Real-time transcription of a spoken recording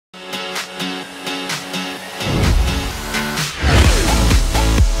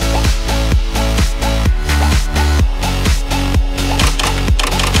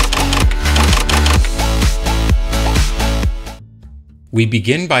We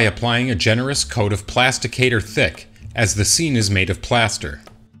begin by applying a generous coat of Plasticator thick, as the scene is made of plaster.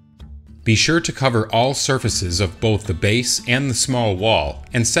 Be sure to cover all surfaces of both the base and the small wall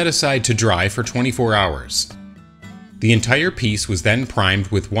and set aside to dry for 24 hours. The entire piece was then primed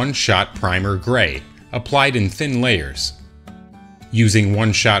with one-shot primer gray, applied in thin layers. Using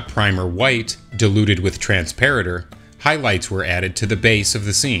one-shot primer white, diluted with transparator, highlights were added to the base of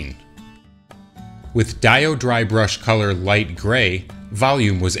the scene. With Dio dry brush color light gray,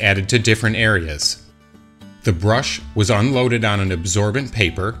 volume was added to different areas. The brush was unloaded on an absorbent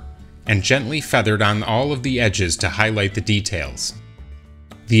paper and gently feathered on all of the edges to highlight the details.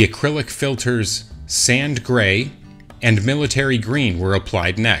 The acrylic filters Sand Gray and Military Green were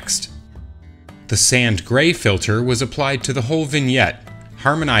applied next. The Sand Gray filter was applied to the whole vignette,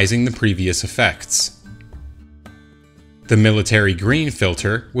 harmonizing the previous effects. The Military Green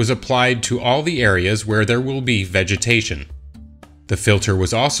filter was applied to all the areas where there will be vegetation. The filter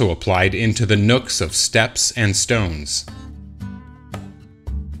was also applied into the nooks of steps and stones.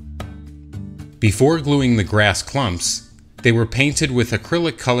 Before gluing the grass clumps, they were painted with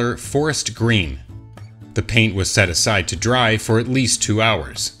acrylic color Forest Green. The paint was set aside to dry for at least 2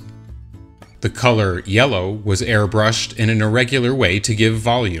 hours. The color Yellow was airbrushed in an irregular way to give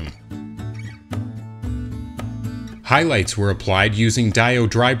volume. Highlights were applied using Dio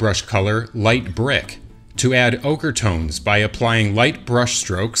dry brush color Light Brick to add ochre tones by applying light brush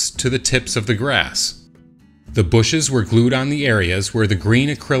strokes to the tips of the grass. The bushes were glued on the areas where the green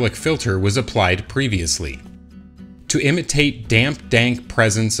acrylic filter was applied previously. To imitate damp, dank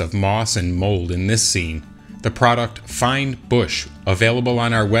presence of moss and mold in this scene, the product Fine Bush, available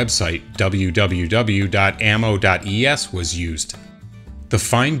on our website www.ammo.es, was used. The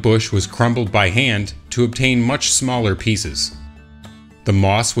fine bush was crumbled by hand to obtain much smaller pieces. The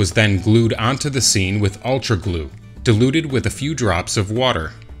moss was then glued onto the scene with ultra glue, diluted with a few drops of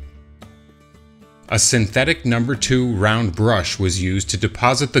water. A synthetic No. 2 round brush was used to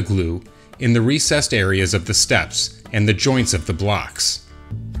deposit the glue in the recessed areas of the steps and the joints of the blocks.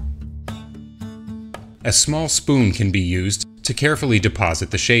 A small spoon can be used to carefully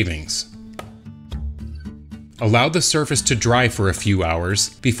deposit the shavings. Allow the surface to dry for a few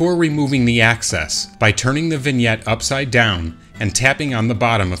hours before removing the excess by turning the vignette upside down and tapping on the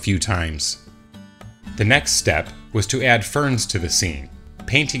bottom a few times. The next step was to add ferns to the scene.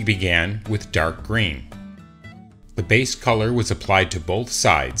 Painting began with dark green. The base color was applied to both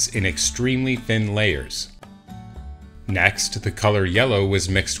sides in extremely thin layers. Next, the color Yellow was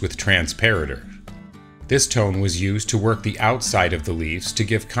mixed with transparator. This tone was used to work the outside of the leaves to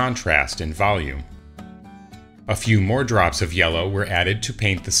give contrast and volume. A few more drops of yellow were added to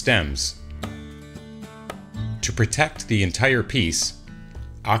paint the stems. To protect the entire piece,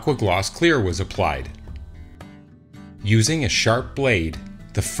 aqua gloss clear was applied. Using a sharp blade,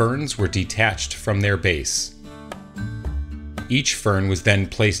 the ferns were detached from their base. Each fern was then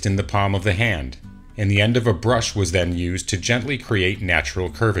placed in the palm of the hand, and the end of a brush was then used to gently create natural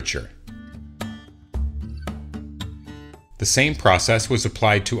curvature. The same process was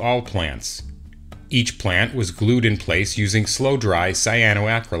applied to all plants. Each plant was glued in place using slow-dry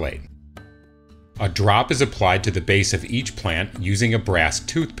cyanoacrylate. A drop is applied to the base of each plant using a brass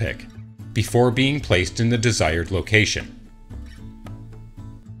toothpick, before being placed in the desired location.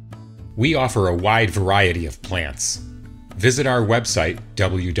 We offer a wide variety of plants. Visit our website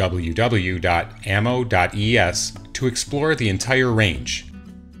www.ammo.es to explore the entire range.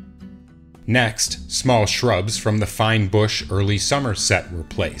 Next, small shrubs from the Fine Bush Early Summer set were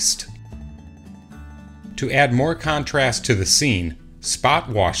placed. To add more contrast to the scene, spot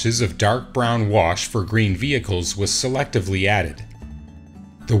washes of dark brown wash for green vehicles was selectively added.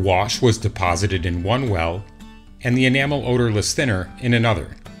 The wash was deposited in one well, and the enamel odorless thinner in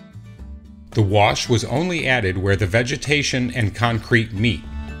another. The wash was only added where the vegetation and concrete meet,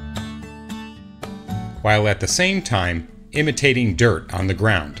 while at the same time imitating dirt on the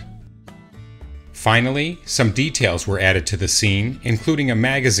ground. Finally, some details were added to the scene, including a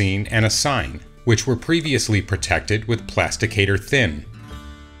magazine and a sign, which were previously protected with Plasticator thin.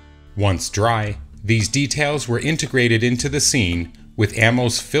 Once dry, these details were integrated into the scene with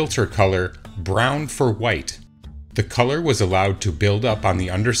AMMO's filter color Brown for White. The color was allowed to build up on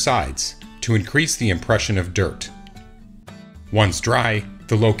the undersides to increase the impression of dirt. Once dry,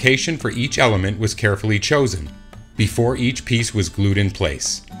 the location for each element was carefully chosen before each piece was glued in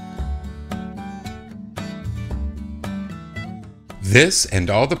place. This and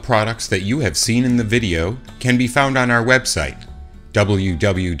all the products that you have seen in the video can be found on our website, www.ammo.es.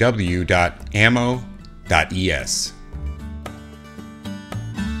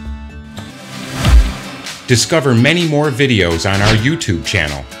 Discover many more videos on our YouTube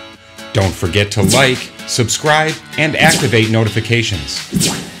channel. Don't forget to like, subscribe, and activate notifications.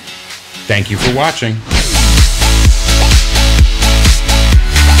 Thank you for watching.